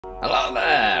Hello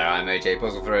there, I'm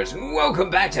PuzzleFerret, and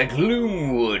welcome back to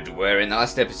Gloomwood, where in the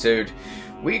last episode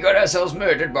we got ourselves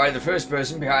murdered by the first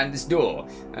person behind this door,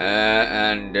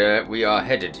 and we are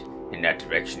headed in that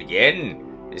direction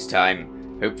again, this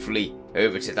time hopefully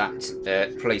over to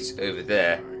that place over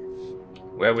there,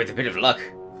 where with a bit of luck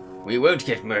we won't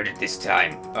get murdered this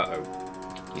time. Uh-oh,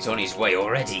 he's on his way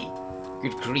already.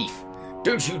 Good grief,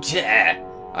 don't you dare!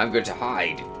 I'm going to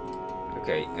hide.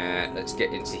 Okay, let's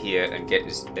get into here and get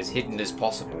as hidden as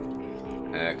possible.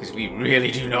 Because we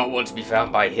really do not want to be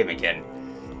found by him again.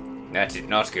 That did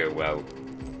not go well.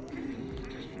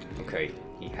 Okay,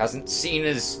 he hasn't seen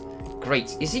us.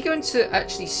 Great. Is he going to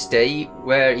actually stay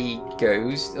where he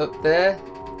goes up there?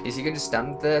 Is he going to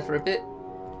stand there for a bit?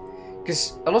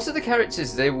 Because a lot of the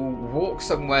characters, they will walk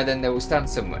somewhere, then they will stand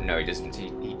somewhere. No, he doesn't.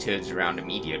 He turns around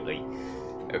immediately.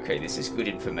 Okay, this is good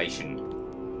information.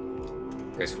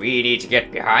 Because we need to get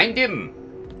behind him.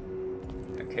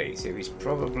 Okay, so he's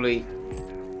probably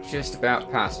just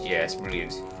about past. Yes,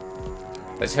 brilliant.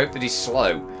 Let's hope that he's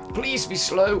slow. Please be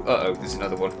slow. Uh-oh, there's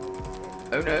another one.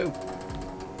 Oh no.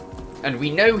 And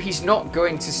we know he's not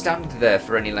going to stand there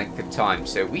for any length of time,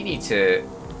 so we need to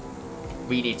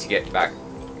get back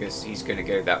because he's going to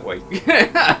go that way.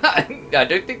 I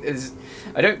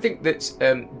don't think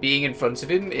that being in front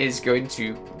of him is going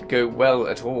to go well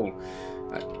at all.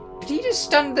 Did he just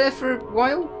stand there for a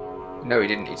while? No, he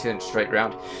didn't. He turned straight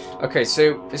around. Okay,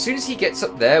 so as soon as he gets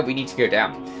up there, we need to go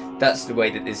down. That's the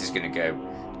way that this is going to go.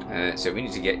 So we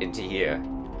need to get into here.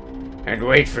 And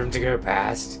wait for him to go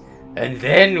past. And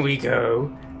then we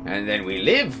go. And then we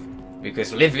live.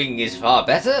 Because living is far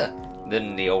better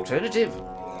than the alternative.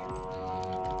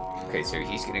 Okay, so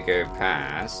he's going to go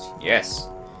past. Yes.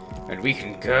 And we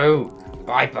can go.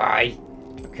 Bye-bye.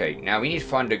 Okay, now we need to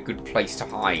find a good place to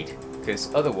hide.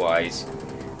 Because otherwise,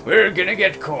 we're gonna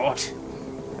get caught.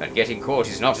 And getting caught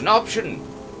is not an option.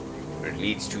 It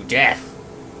leads to death.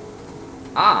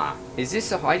 Ah, is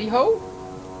this a hidey hole?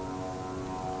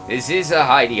 This is a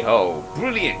hidey hole.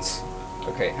 Brilliant.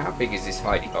 Okay, how big is this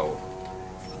hidey hole?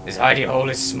 This hidey hole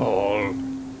is small.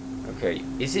 Okay,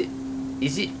 is it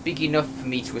big enough for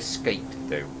me to escape,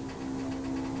 though?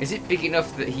 Is it big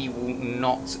enough that he will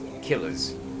not kill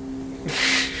us?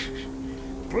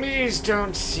 Please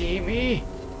don't see me.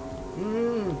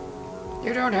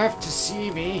 You don't have to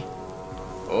see me.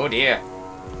 Oh dear.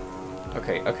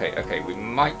 Okay. We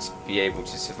might be able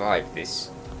to survive this.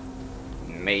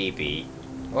 Maybe.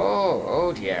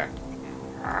 Oh dear.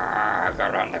 Go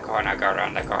around the corner, go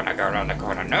around the corner, go around the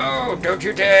corner. No, don't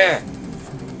you dare.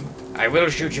 I will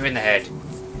shoot you in the head.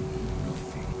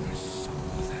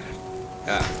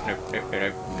 No.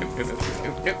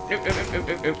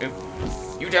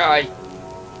 You die.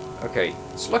 Okay,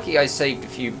 it's lucky I saved a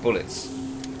few bullets.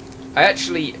 I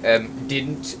actually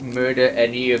didn't murder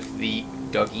any of the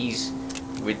doggies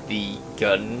with the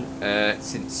gun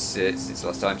since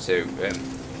last time, so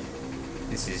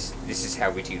this is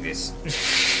how we do this.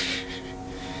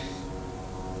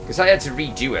 Because I had to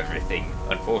redo everything,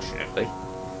 unfortunately,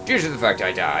 due to the fact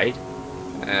I died.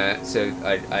 So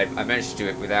I managed to do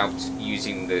it without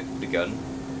using the gun.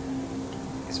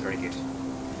 It's very good.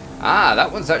 Ah,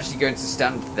 that one's actually going to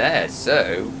stand there,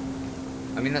 so...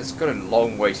 I mean, that's got a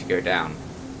long way to go down,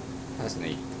 hasn't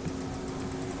he?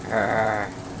 I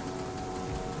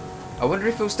wonder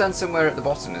if he'll stand somewhere at the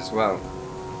bottom as well.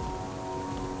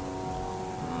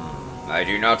 I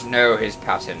do not know his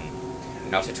pattern.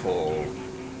 Not at all.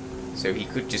 So he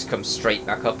could just come straight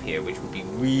back up here, which would be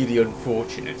really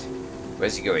unfortunate.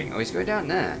 Where's he going? Oh, he's going down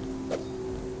there.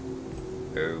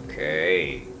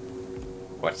 Okay.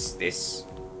 What's this?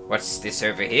 What's this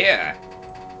over here?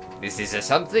 This is a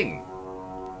something.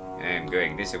 I'm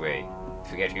going this way.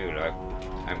 Forget you, look.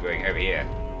 I'm going over here.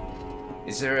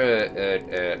 Is there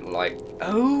a light?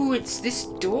 Oh, it's this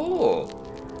door.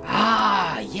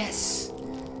 Ah, yes.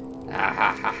 Ah,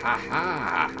 ha, ha, ha,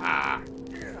 ha, ha.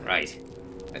 Right.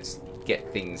 Let's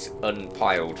get things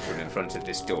unpiled from in front of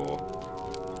this door.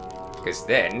 Because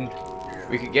then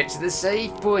we can get to the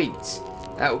save point.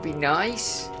 That would be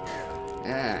nice.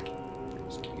 Ah.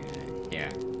 Yeah.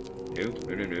 No.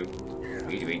 What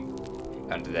are you doing?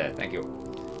 Under there. Thank you.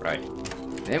 Right.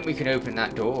 Then we can open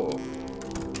that door.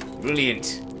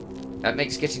 Brilliant. That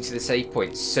makes getting to the save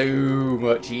point so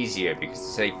much easier because the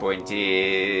save point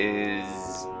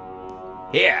is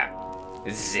here.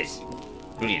 This is it.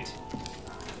 Brilliant.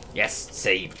 Yes,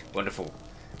 saved. Wonderful.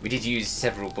 We did use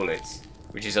several bullets,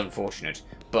 which is unfortunate,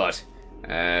 but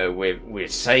we're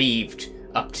saved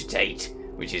up to date,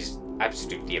 which is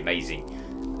absolutely amazing.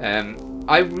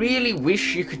 I really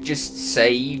wish you could just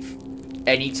save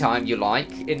anytime you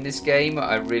like in this game.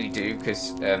 I really do,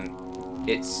 because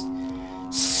It's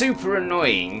super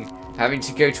annoying having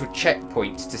to go to a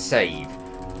checkpoint to save.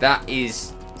 That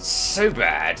is so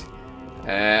bad.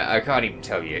 I can't even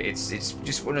tell you. It's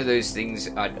just one of those things.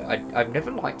 I've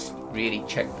never liked really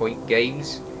checkpoint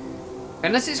games,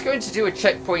 unless it's going to do a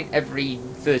checkpoint every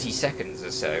 30 seconds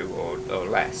or so, or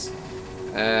less.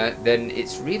 Then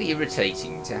it's really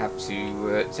irritating to have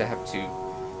to.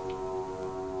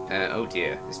 Oh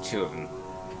dear, there's two of them.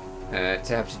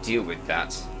 To have to deal with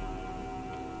that.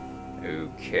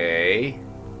 Okay.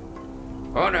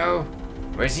 Oh no!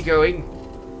 Where's he going?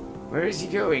 Where is he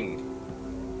going?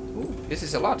 Ooh, this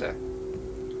is a ladder.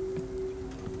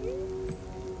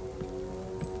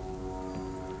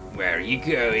 Where are you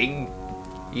going?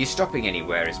 Are you stopping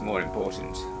anywhere is more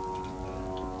important.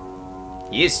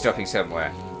 He is stopping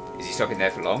somewhere. Is he stopping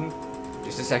there for long?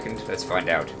 Just a second, let's find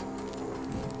out.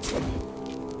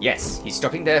 Yes, he's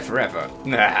stopping there forever.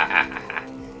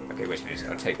 Okay, wait a minute,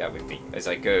 I'll take that with me as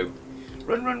I go.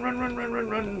 Run, run, run, run, run, run,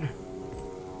 run.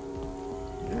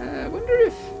 I wonder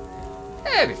if...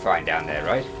 It'll be fine down there,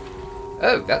 right?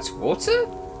 Oh, that's water?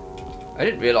 I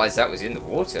didn't realise that was in the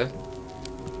water.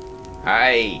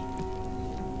 Hi.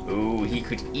 Ooh, he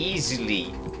could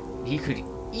easily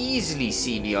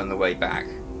see me on the way back.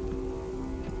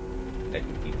 That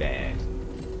would be bad.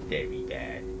 Very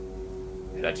bad.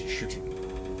 I'd like to shoot him.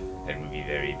 That would be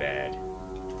very bad.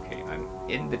 Okay, I'm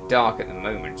in the dark at the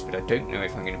moment, but I don't know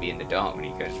if I'm going to be in the dark when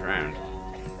he goes around.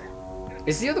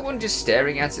 Is the other one just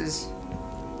staring at us?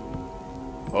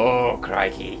 Oh,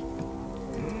 crikey.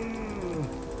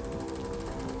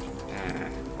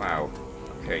 Wow.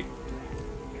 Okay.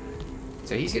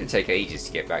 So he's going to take ages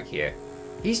to get back here.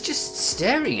 He's just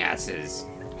staring at us.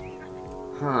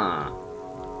 Huh.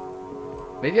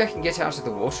 Maybe I can get out of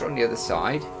the water on the other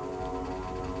side?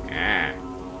 Ah.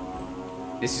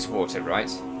 This is water, right?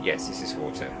 Yes, this is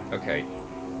water. Okay.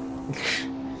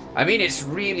 I mean, it's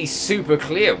really super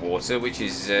clear water, which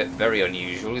is very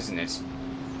unusual, isn't it?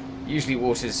 Usually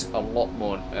water's a lot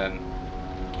more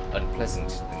unpleasant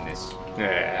than this.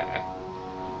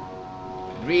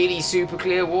 Really super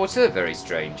clear water? Very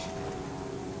strange.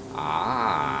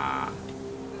 Ah.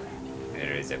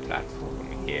 There is a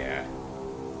platform here.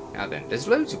 Now then, there's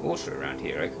loads of water around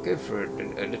here. I could go for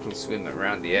a little swim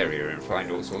around the area and find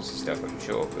all sorts of stuff, I'm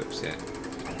sure, but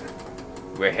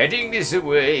we're heading this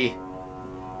way.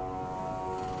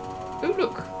 Oh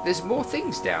look, there's more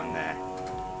things down there.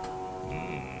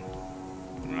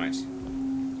 Right.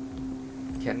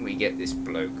 Can we get this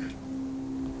bloke?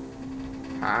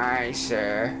 Hi,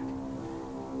 sir.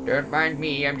 Don't mind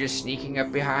me, I'm just sneaking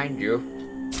up behind you.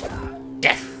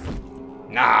 Death!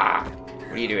 Nah!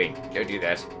 What are you doing? Don't do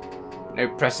that. No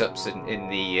press-ups in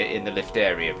the lift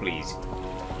area, please.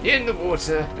 In the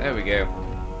water. There we go.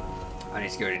 I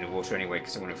need to go in the water anyway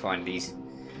because I want to find these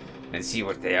and see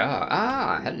what they are.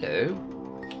 Ah, hello.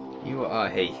 You are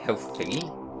a health thingy,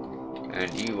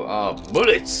 and you are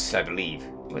bullets, I believe.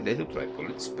 Well, they look like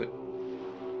bullets, but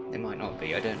they might not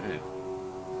be. I don't know.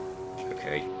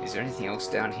 Okay. Is there anything else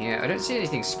down here? I don't see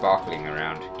anything sparkling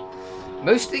around.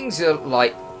 Most things are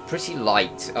like pretty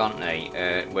light, aren't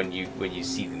they? When you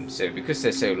see them. So because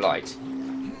they're so light,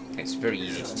 it's very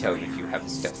easy to tell if you have the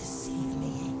stuff.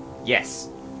 Yes.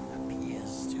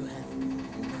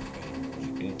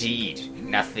 Indeed,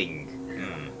 nothing.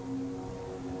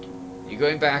 You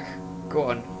going back? Go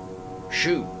on.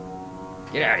 Shoo.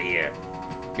 Get out of here.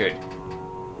 Good.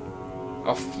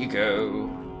 Off you go.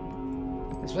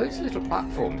 There's loads of little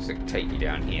platforms that take you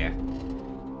down here.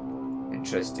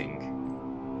 Interesting.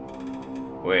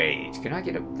 Wait, can I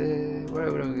get up there? Where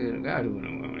am I going to go? I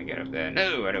don't want to get up there.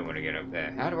 No, I don't want to get up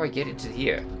there. How do I get into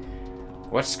here?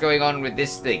 What's going on with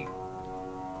this thing?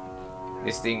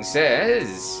 This thing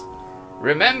says...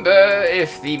 Remember,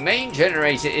 if the main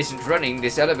generator isn't running,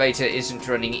 this elevator isn't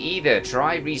running either.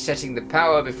 Try resetting the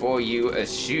power before you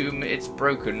assume it's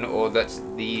broken or that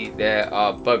there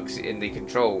are bugs in the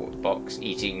control box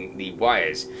eating the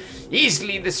wires.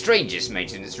 Easily the strangest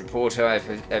maintenance report I've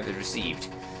ever received.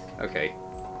 Okay.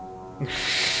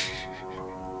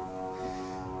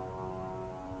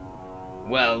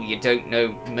 Well, you don't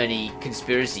know many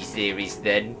conspiracy theories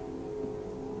then.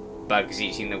 Bugs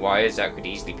eating the wires, that could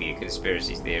easily be a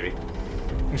conspiracy theory.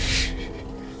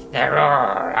 They're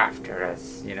all after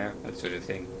us, you know, that sort of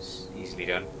thing. It's easily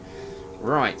done.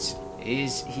 Right,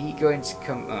 is he going to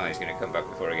come? Oh, he's going to come back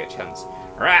before I get a chance.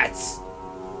 Rats!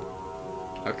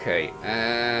 Okay,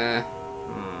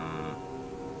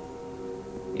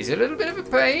 He's a little bit of a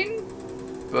pain,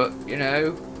 but, you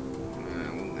know,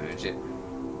 we'll manage it.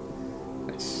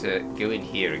 Let's go in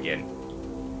here again.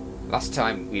 Last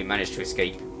time we managed to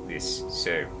escape this,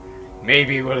 so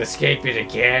maybe we'll escape it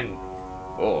again.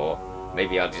 Or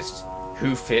maybe I'll just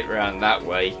hoof it around that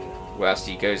way whilst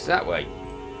he goes that way.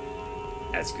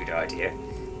 That's a good idea.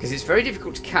 Because it's very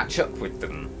difficult to catch up with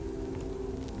them.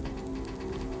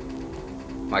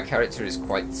 My character is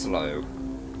quite slow.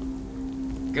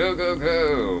 Go, go,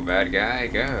 go, bad guy,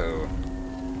 go.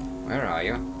 Where are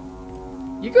you?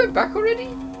 You going back already?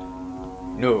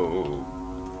 No.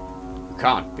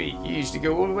 Can't be. You used to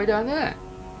go all the way down there.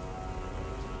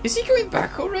 Is he going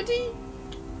back already?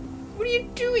 What are you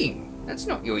doing? That's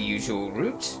not your usual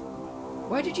route.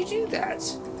 Why did you do that?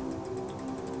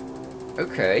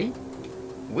 Okay.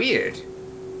 Weird.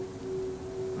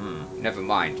 Never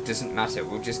mind. Doesn't matter.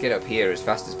 We'll just get up here as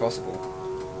fast as possible.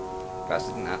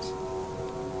 Faster than that.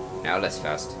 Now less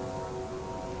fast.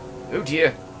 Oh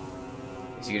dear.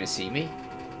 Is he going to see me?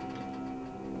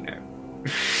 No.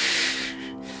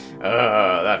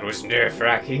 Ah, that was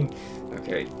nerve-wracking.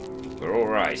 Okay. We're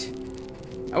alright.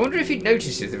 I wonder if you'd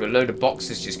noticed if there were a load of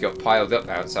boxes just got piled up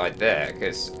outside there,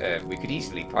 because we could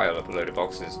easily pile up a load of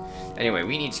boxes. Anyway,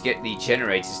 we need to get the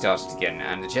generator started again,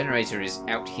 and the generator is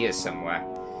out here somewhere.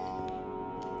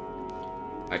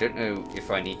 I don't know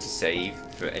if I need to save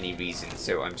for any reason,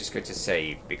 so I'm just going to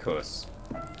save because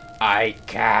I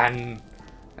can.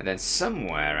 And then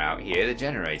somewhere out here the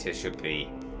generator should be,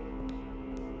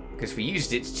 because we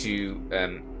used it to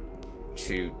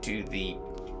do the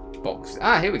box.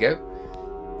 Ah, here we go.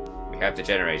 We have the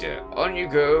generator. On you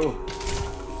go.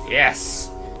 Yes.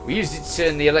 We used it to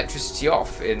turn the electricity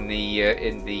off in the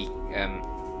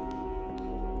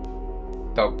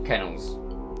dog kennels,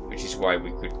 which is why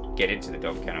we could get into the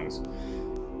dog kennels.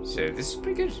 So this is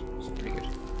pretty good. This is pretty good.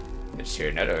 Let's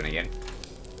turn that on again.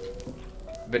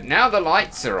 But now the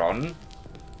lights are on.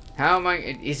 How am I?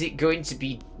 Is it going to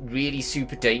be really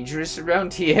super dangerous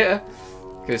around here?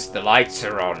 Because the lights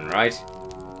are on, right?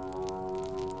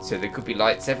 So there could be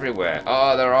lights everywhere.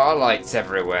 Oh, there are lights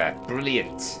everywhere.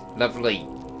 Brilliant. Lovely.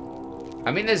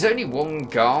 I mean, there's only one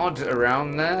guard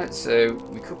around there, so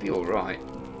we could be alright.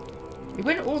 He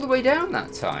went all the way down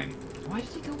that time. Why did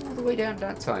he go all the way down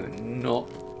that time and not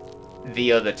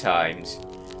the other times?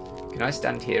 Can I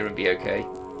stand here and be okay?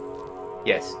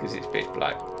 Yes, because it's pitch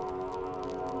black.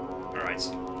 Alright.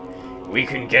 We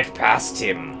can get past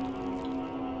him.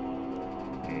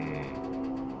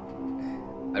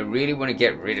 I really want to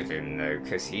get rid of him though,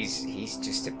 because he's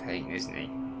just a pain, isn't he?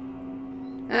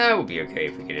 We'll be okay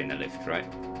if we get in the lift,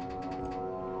 right?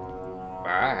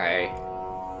 Bye.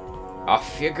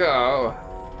 Off you go.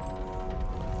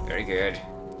 Very good.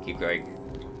 Keep going.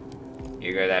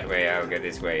 You go that way, I'll go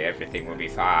this way. Everything will be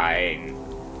fine.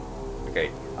 Okay.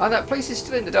 Oh, that place is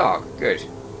still in the dark. Good.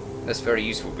 That's very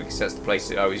useful because that's the place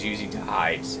that I was using to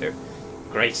hide, so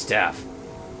great stuff.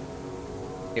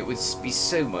 It would be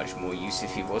so much more use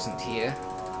if he wasn't here.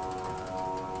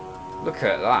 Look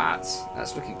at that.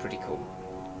 That's looking pretty cool.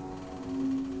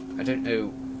 I don't know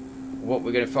what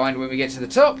we're going to find when we get to the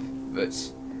top, but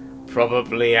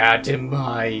probably our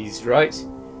demise, right?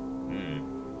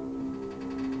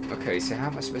 Okay, so how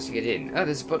am I supposed to get in? Oh,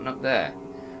 there's a button up there.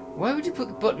 Why would you put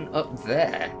the button up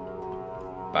there?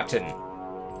 Button.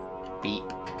 Beep.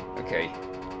 Okay.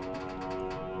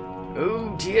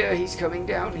 Oh dear, he's coming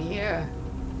down here.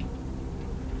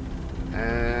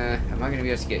 Am I going to be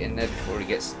able to get in there before he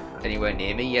gets anywhere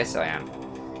near me? Yes, I am.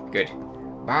 Good.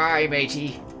 Bye,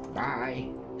 matey. Bye.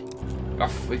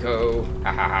 Off we go.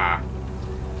 Ha ha ha.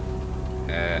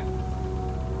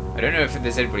 I don't know if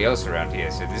there's anybody else around here,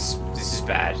 so this is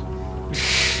bad.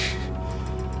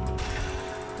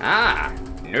 Ah,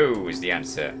 no is the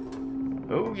answer.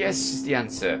 Oh yes is the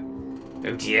answer.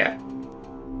 Oh dear.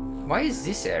 Why is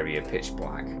this area pitch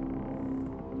black?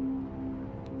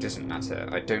 Doesn't matter.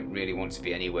 I don't really want to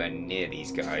be anywhere near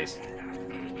these guys.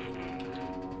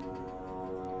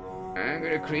 I'm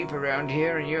gonna creep around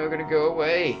here and you're gonna go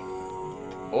away.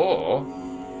 Or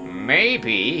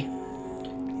maybe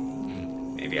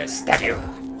I stab you.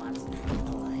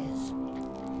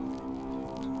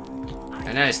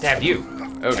 And then I stab you.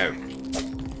 Oh no.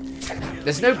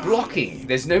 There's no blocking.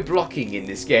 There's no blocking in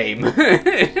this game.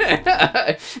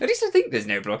 At least I think there's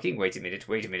no blocking. Wait a minute.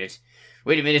 Wait a minute.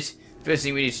 Wait a minute. First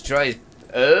thing we need to try is...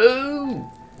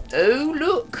 Oh! Oh,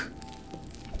 look!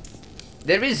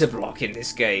 There is a block in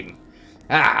this game.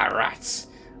 Ah, rats.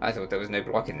 I thought there was no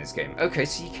block in this game. Okay,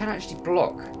 so you can actually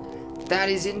block. That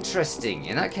is interesting.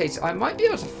 In that case, I might be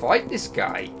able to fight this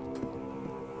guy.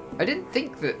 I didn't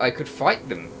think that I could fight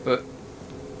them, but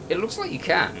it looks like you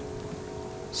can.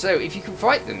 So, if you can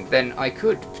fight them, then I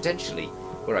could, potentially.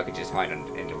 Or I could just hide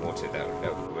in the water. That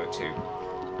would work too.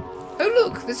 Oh,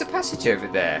 look! There's a passage over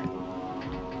there.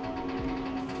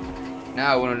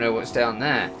 Now I want to know what's down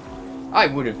there. I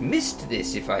would have missed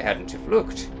this if I hadn't have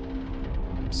looked.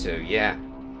 So, yeah.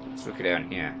 Let's look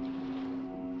down here.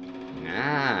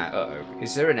 Ah, uh-oh.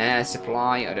 Is there an air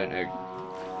supply? I don't know.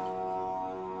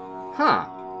 Huh.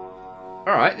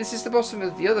 Alright, this is the bottom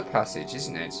of the other passage,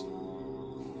 isn't it?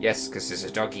 Yes, because there's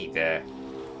a doggy there.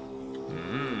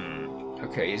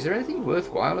 Okay, is there anything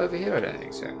worthwhile over here? I don't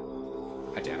think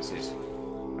so. I doubt it.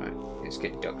 Right, let's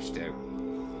get Duckstow.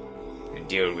 And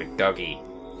deal with Doggy.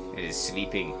 It is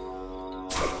sleeping.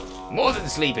 More than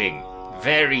sleeping!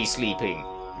 Very sleeping.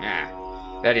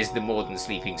 Ah, that is the more than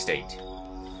sleeping state.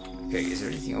 Okay, is there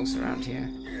anything else around here?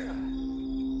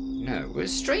 No. Well,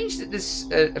 it's strange that there's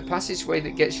a passageway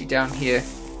that gets you down here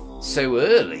so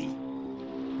early.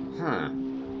 Huh.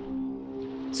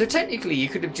 So technically you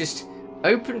could have just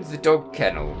opened the dog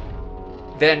kennel,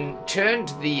 then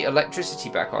turned the electricity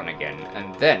back on again,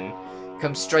 and then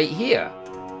come straight here.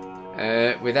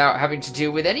 Without having to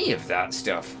deal with any of that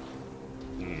stuff.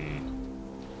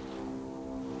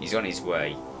 He's on his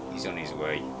way. He's on his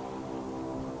way.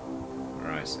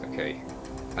 Right, okay.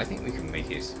 I think we can make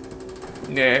it.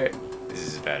 No, this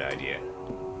is a bad idea.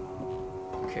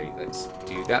 Okay, let's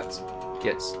do that.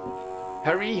 Get...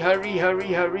 Hurry, hurry, hurry,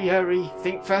 hurry, hurry.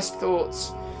 Think fast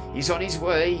thoughts. He's on his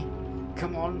way.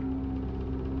 Come on.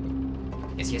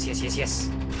 Yes, yes, yes, yes, yes.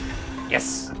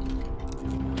 Yes.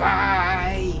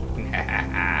 Bye.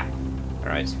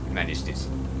 Alright, we managed it.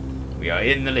 We are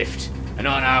in the lift and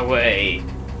on our way.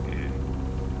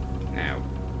 Now,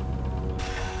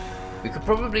 we could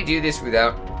probably do this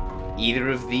without either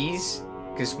of these,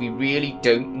 because we really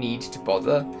don't need to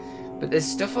bother. But there's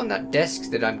stuff on that desk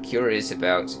that I'm curious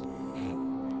about.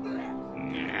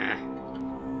 Nah,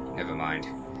 never mind.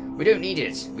 We don't need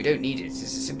it. We don't need it. It's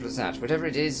as simple as that. Whatever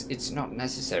it is, it's not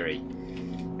necessary.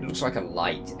 It looks like a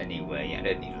light anyway. I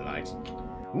don't need a light.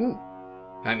 Ooh,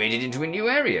 I made it into a new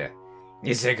area.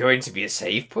 Is there going to be a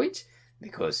save point?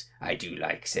 Because I do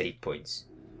like save points.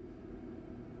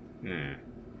 No,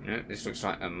 this looks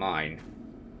like a mine.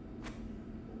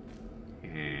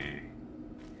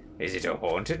 Is it a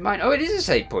haunted mine? Oh, it is a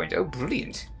save point. Oh,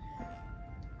 brilliant.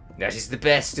 That is the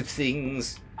best of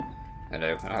things.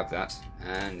 Hello, I'll have that.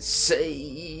 And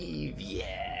save.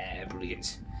 Yeah,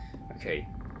 brilliant. Okay.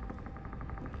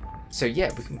 So,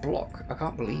 yeah, we can block. I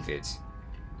can't believe it.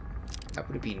 That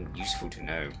would have been useful to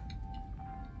know.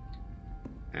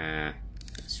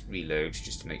 Let's reload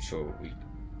just to make sure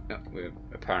we're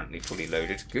apparently fully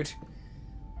loaded. Good.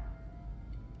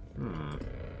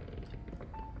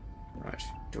 Right.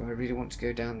 Do I really want to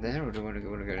go down there, or do I want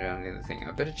to go down the other thing?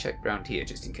 I better check round here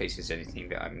just in case there's anything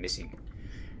that I'm missing.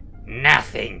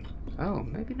 Nothing! Oh,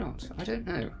 maybe not. I don't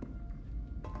know.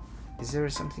 Is there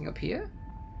something up here?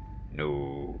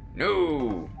 No.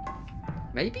 No!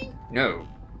 Maybe? No.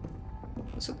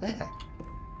 What's up there?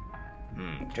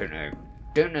 Don't know.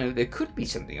 Don't know. There could be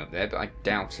something up there, but I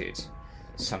doubt it.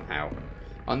 Somehow.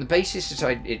 On the basis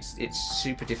that it's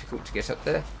super difficult to get up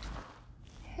there.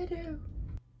 Hello.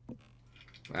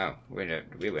 Wow, we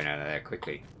went out of there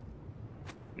quickly.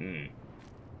 Is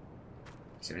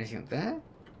there anything up there?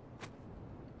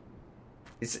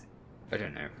 Is it? I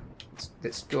don't know.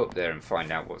 Let's go up there and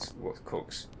find out what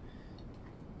cooks.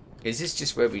 Is this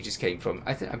just where we just came from?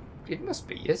 I think it must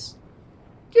be. Yes.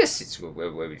 Yes, it's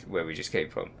where we just came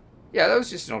from. Yeah, that was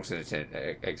just an alternate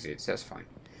exit. That's fine.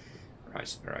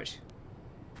 Right, right.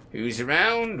 Who's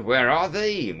around? Where are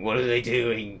they? And what are they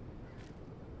doing?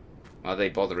 Are they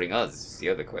bothering us? Is the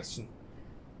other question.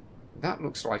 That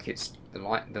looks like it's the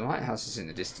lighthouse is in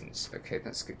the distance. Okay,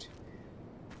 that's good.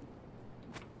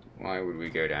 Why would we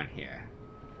go down here?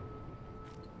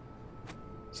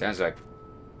 Sounds like...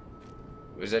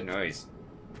 What was that noise?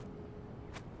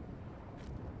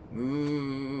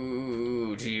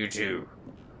 Ooh, to you two.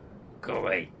 Go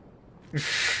away.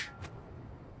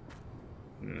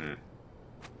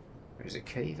 There's a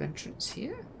cave entrance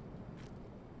here?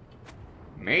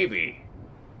 Maybe.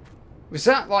 Was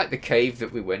that like the cave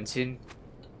that we went in?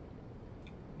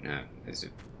 No, there's a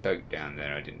boat down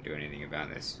there. I didn't do anything about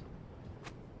this.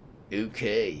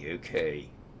 Okay, okay.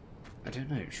 I don't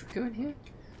know. Should we go in here?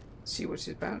 See what it's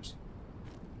about?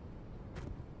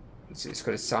 It's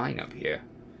got a sign up here.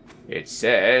 It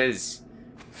says...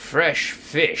 Fresh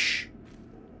fish.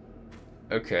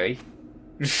 Okay.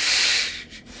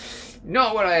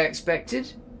 Not what I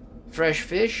expected. Fresh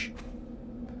fish.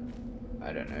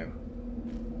 I don't know.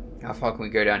 How far can we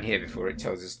go down here before it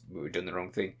tells us we've done the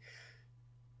wrong thing?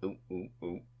 Ooh, ooh,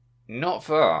 ooh. Not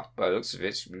far, by the looks of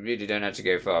it. We really don't have to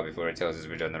go far before it tells us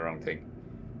we've done the wrong thing.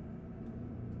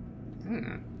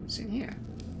 What's in here?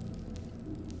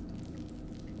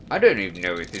 I don't even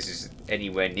know if this is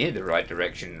anywhere near the right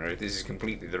direction, or if this is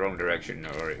completely the wrong direction,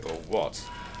 or what.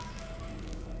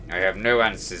 I have no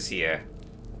answers here.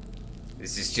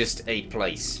 This is just a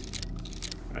place.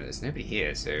 Right, there's nobody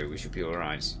here, so we should be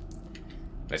alright.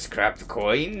 Let's grab the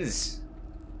coins.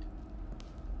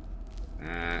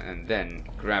 And then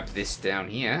grab this down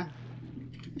here.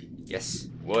 Yes,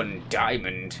 1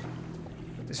 diamond.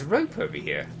 There's a rope over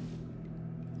here.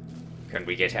 Can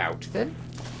we get out then?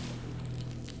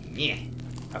 Yeah.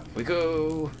 Up we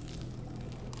go.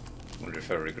 Wonder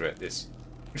if I regret this.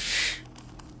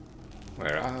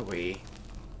 Where are we?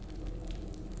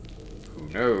 Who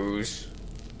knows?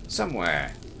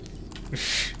 Somewhere.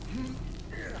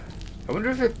 I wonder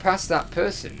if it passed that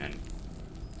person then.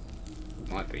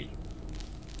 Might be.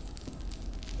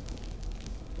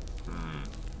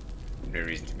 No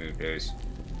reason to move those.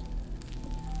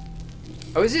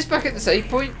 Oh, is this back at the save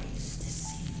point?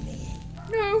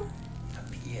 No.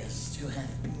 Appears to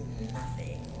have been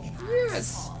nothing.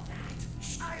 Yes.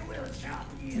 I will chop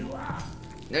you up.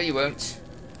 No, you won't.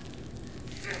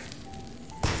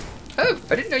 Oh,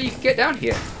 I didn't know you could get down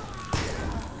here.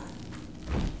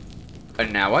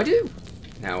 And now I do.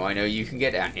 Now I know you can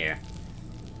get down here.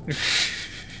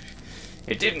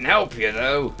 It didn't help you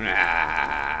though.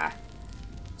 Ah.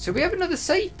 So we have another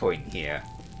save point here.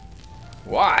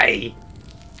 Why?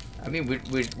 I mean,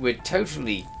 we're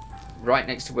totally right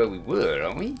next to where we were,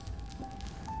 aren't we?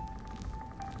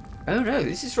 Oh no,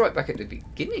 this is right back at the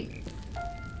beginning.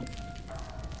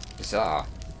 Bizarre.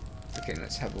 Okay,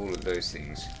 let's have all of those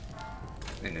things.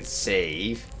 And then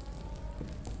save.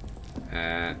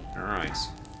 Alright.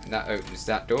 And that opens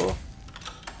that door.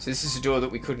 So this is a door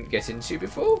that we couldn't get into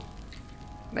before?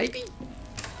 Maybe?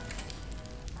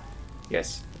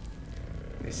 Yes.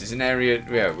 This is an area,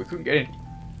 yeah, we couldn't get in.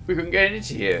 We couldn't get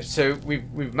into here. So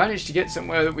we've managed to get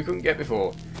somewhere that we couldn't get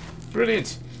before.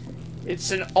 Brilliant.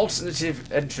 It's an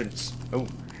alternative entrance. Oh,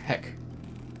 heck.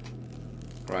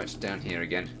 Right, down here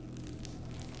again.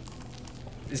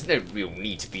 There's no real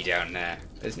need to be down there.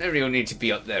 There's no real need to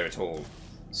be up there at all.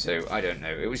 So, I don't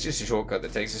know. It was just a shortcut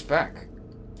that takes us back.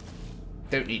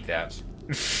 Don't need that.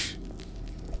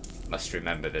 Must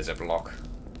remember there's a block.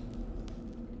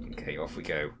 Okay, off we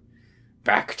go.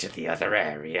 Back to the other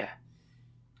area.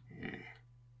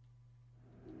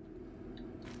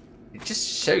 It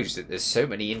just shows that there's so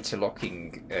many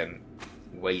interlocking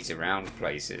ways around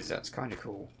places. That's kind of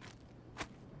cool.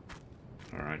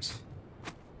 Alright.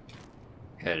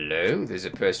 Hello, there's a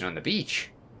person on the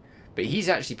beach. But he's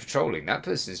actually patrolling. That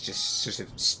person's just sort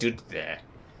of stood there.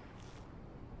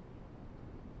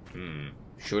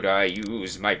 Should I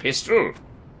use my pistol?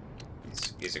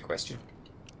 Is a question.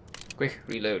 Quick,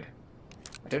 reload.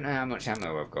 I don't know how much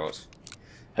ammo I've got.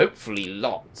 Hopefully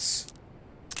lots.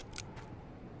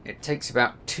 It takes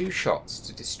about 2 shots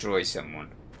to destroy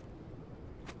someone.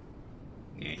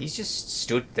 Yeah, he's just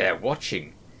stood there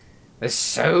watching. There's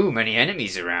so many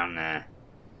enemies around there.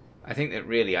 I think that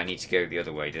really I need to go the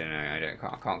other way, don't I?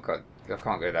 I can't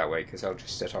go that way because I'll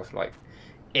just set off like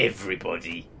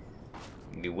everybody.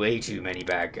 There'll be way too many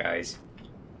bad guys.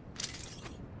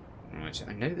 Right,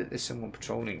 I know that there's someone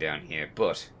patrolling down here,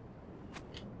 but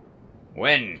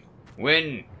when,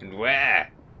 and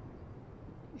where?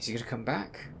 Is he gonna come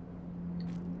back?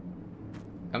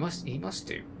 He must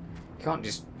do. He can't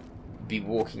just be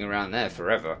walking around there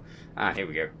forever. Ah, here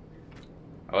we go.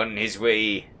 On his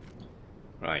way.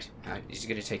 Right, is it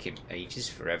going to take him ages,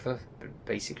 forever,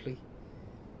 basically?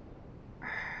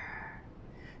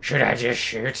 Should I just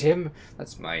shoot him?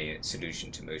 That's my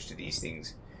solution to most of these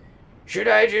things. Should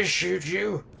I just shoot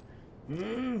you?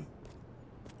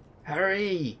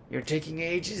 Hurry, you're taking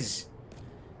ages.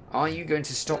 Are you going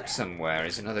to stop somewhere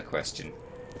is another question.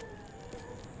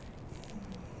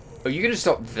 Oh, you're going to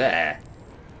stop there?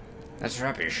 That's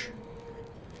rubbish.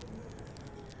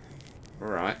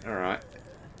 Alright, alright.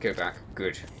 Go back.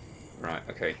 Good. Right,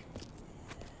 okay.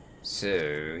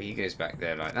 So, he goes back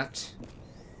there like that.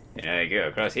 And I go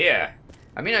across here.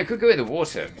 I mean, I could go in the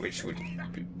water, which would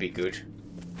be good.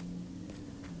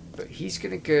 But he's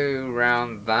going to go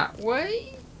around that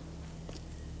way?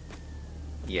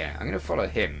 Yeah, I'm going to follow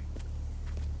him.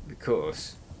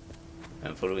 Because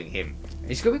I'm following him.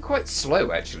 He's going to be quite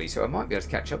slow, actually, so I might be able to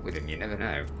catch up with him. You never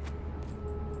know.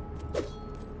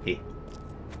 Here.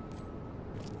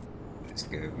 Let's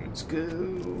go, let's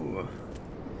go.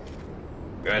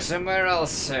 Go somewhere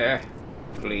else, sir.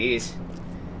 Please.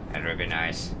 That would be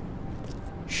nice.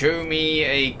 Show me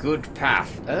a good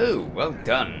path. Oh, well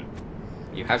done.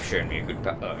 You have shown me a good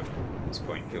path. Oh, at this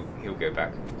point, he'll go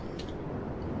back.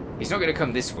 He's not going to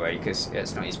come this way, because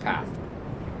it's not his path.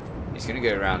 He's going to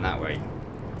go around that way.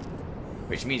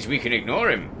 Which means we can ignore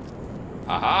him.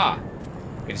 Aha!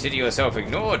 Consider yourself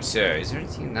ignored, sir. Is there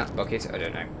anything in that bucket? I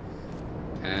don't know.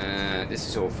 This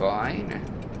is all fine.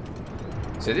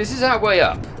 So this is our way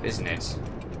up, isn't it?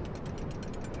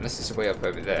 Unless there's a way up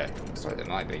over there. Looks like there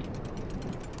might be.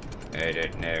 I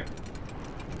don't know.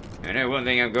 I know one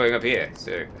thing, I'm going up here,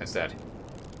 so that's that.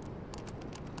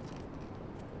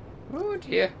 Oh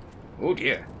dear. Oh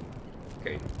dear.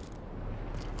 Okay.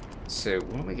 So,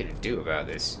 what am I going to do about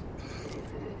this?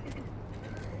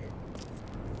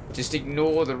 Just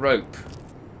ignore the rope.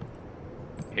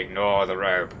 Ignore the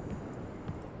rope.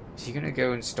 Is he going to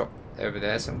go and stop over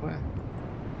there somewhere?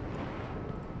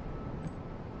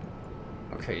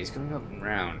 Okay, he's going up and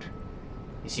round.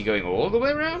 Is he going all the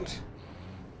way around?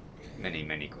 Many,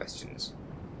 many questions.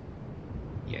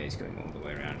 Yeah, he's going all the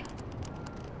way around.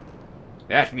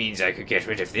 That means I could get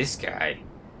rid of this guy.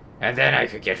 And then I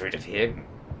could get rid of him.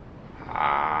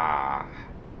 Ah.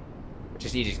 I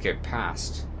just needed to go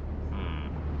past.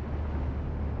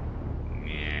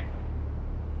 Yeah.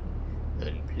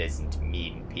 Unpleasant,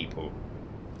 mean people.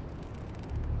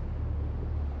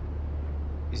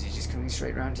 Is he just coming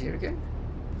straight round here again?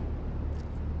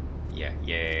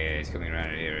 Yeah, he's coming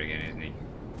around here again, isn't he?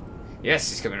 Yes,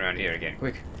 he's coming around here again.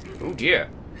 Quick. Oh dear.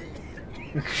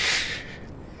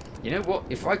 You know what?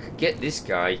 If I could get this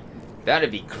guy,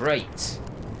 that'd be great.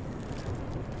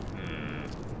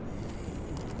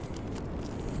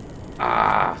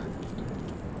 Ah!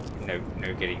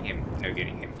 No getting him. No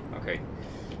getting him. Okay.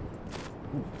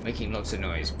 Ooh, making lots of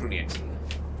noise. Brilliant.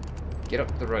 Get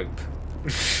up the rope.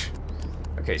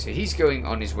 Okay, so he's going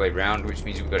on his way round, which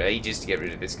means we've got ages to get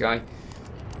rid of this guy.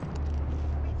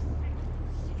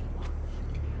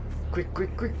 Quick,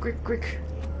 quick, quick, quick, quick.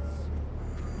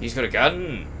 He's got a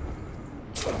gun.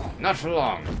 Not for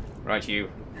long. Right,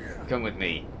 you. Come with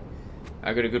me.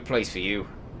 I've got a good place for you.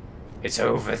 It's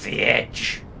over the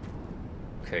edge.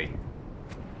 Okay.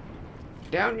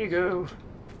 Down you go.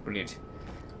 Brilliant.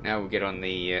 Now we'll get on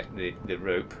the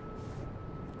rope.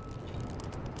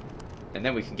 And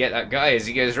then we can get that guy as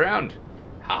he goes round.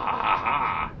 Ha ha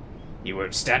ha! You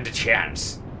won't stand a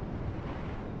chance.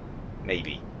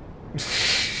 Maybe.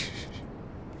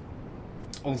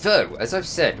 Although, as I've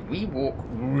said, we walk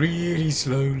really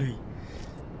slowly.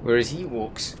 Whereas he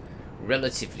walks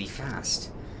relatively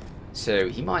fast. So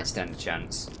he might stand a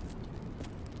chance.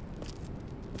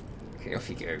 Okay, off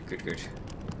you go. Good, good.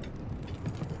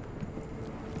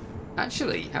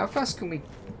 Actually, how fast can we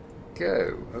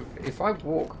go? If I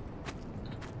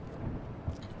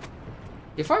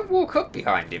walk up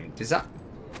behind him, does that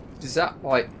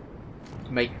like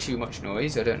make too much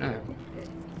noise? I don't know.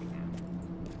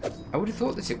 I would have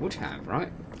thought that it would have,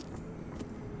 right?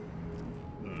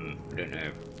 I don't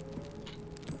know.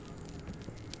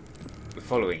 We're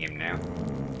following him now.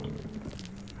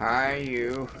 Hi,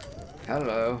 you.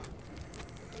 Hello.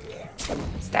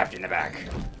 Stabbed in the back.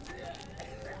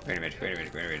 Wait a minute, wait a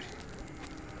minute, wait a minute.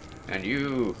 And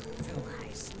you.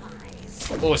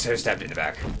 Also stabbed in the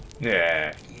back.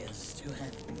 Yeah.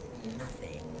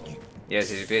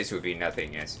 Yes, it appears to have been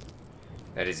nothing, yes.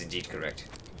 That is indeed correct.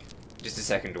 Just a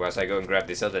second whilst I go and grab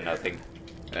this other nothing.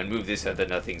 And move this other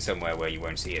nothing somewhere where you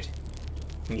won't see it.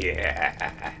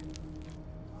 Yeah.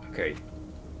 Okay.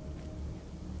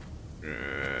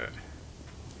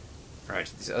 Right,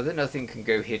 this other nothing can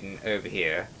go hidden over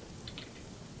here.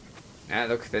 Now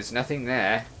look, there's nothing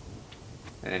there.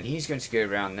 And then he's going to go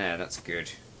around there, that's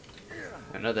good.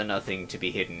 Another nothing to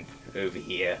be hidden over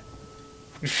here.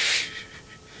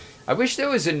 I wish there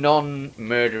was a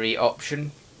non-murdery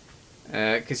option.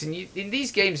 Because in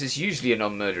these games there's usually a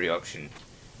non-murdery option.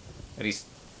 At least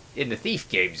in the Thief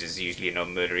games there's usually a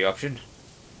non-murdery option.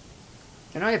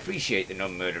 And I appreciate the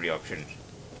non-murdery option.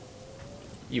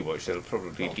 You watch, there'll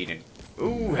probably be an...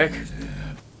 Ooh, heck.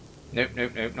 Nope,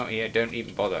 nope, nope, not here. Don't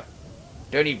even bother.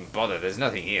 Don't even bother, there's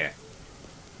nothing here.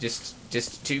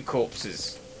 Just two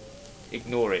corpses.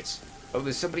 Ignore it. Oh,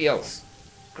 there's somebody else.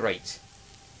 Great.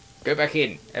 Go back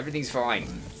in. Everything's fine.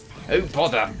 Oh,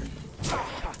 bother.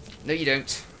 No, you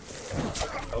don't.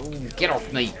 Oh, get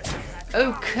off me.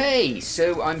 Okay,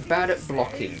 so I'm bad at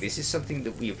blocking. This is something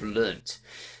that we have learnt.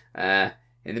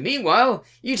 In the meanwhile,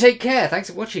 you take care. Thanks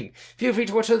for watching. Feel free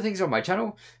to watch other things on my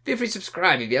channel. Feel free to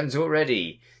subscribe if you haven't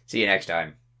already. See you next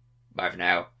time. Bye for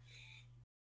now.